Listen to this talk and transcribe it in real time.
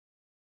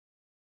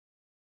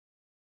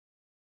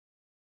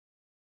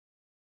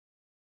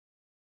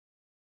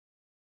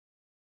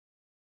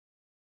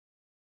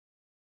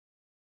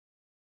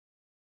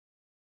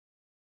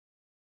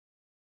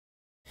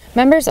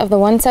Members of the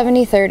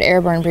 173rd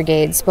Airborne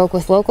Brigade spoke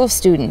with local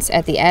students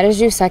at the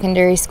Adazu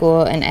Secondary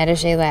School in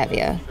Adazi,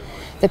 Latvia.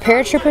 The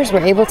paratroopers were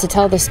able to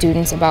tell the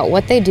students about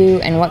what they do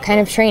and what kind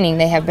of training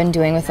they have been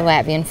doing with the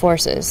Latvian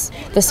forces.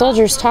 The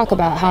soldiers talk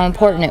about how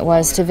important it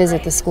was to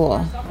visit the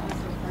school.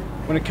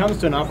 When it comes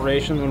to an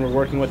operation, when we're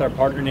working with our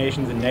partner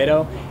nations in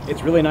NATO,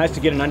 it's really nice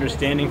to get an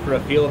understanding for a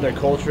feel of their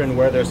culture and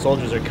where their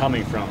soldiers are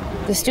coming from.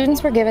 The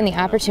students were given the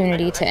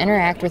opportunity to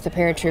interact with the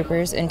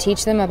paratroopers and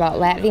teach them about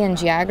Latvian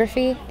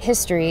geography,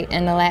 history,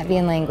 and the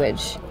Latvian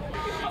language.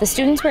 The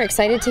students were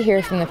excited to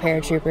hear from the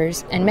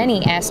paratroopers, and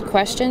many asked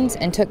questions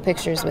and took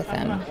pictures with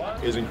them.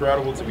 It was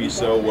incredible to be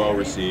so well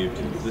received.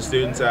 The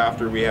students,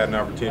 after we had an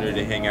opportunity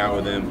to hang out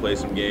with them, play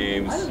some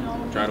games,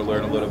 trying to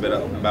learn a little bit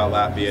about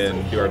Latvia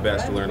and do our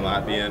best to learn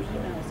Latvian,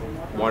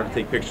 wanted to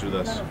take pictures with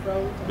us.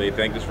 They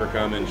thanked us for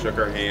coming, shook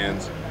our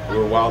hands. We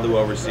were wildly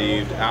well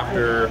received.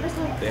 After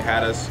they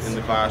had us in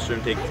the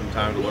classroom, taking some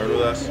time to learn with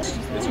us,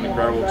 it's an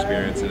incredible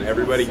experience, and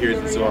everybody here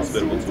has been so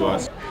hospitable to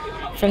us.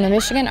 From the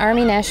Michigan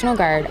Army National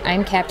Guard,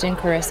 I'm Captain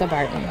Carissa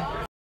Barton.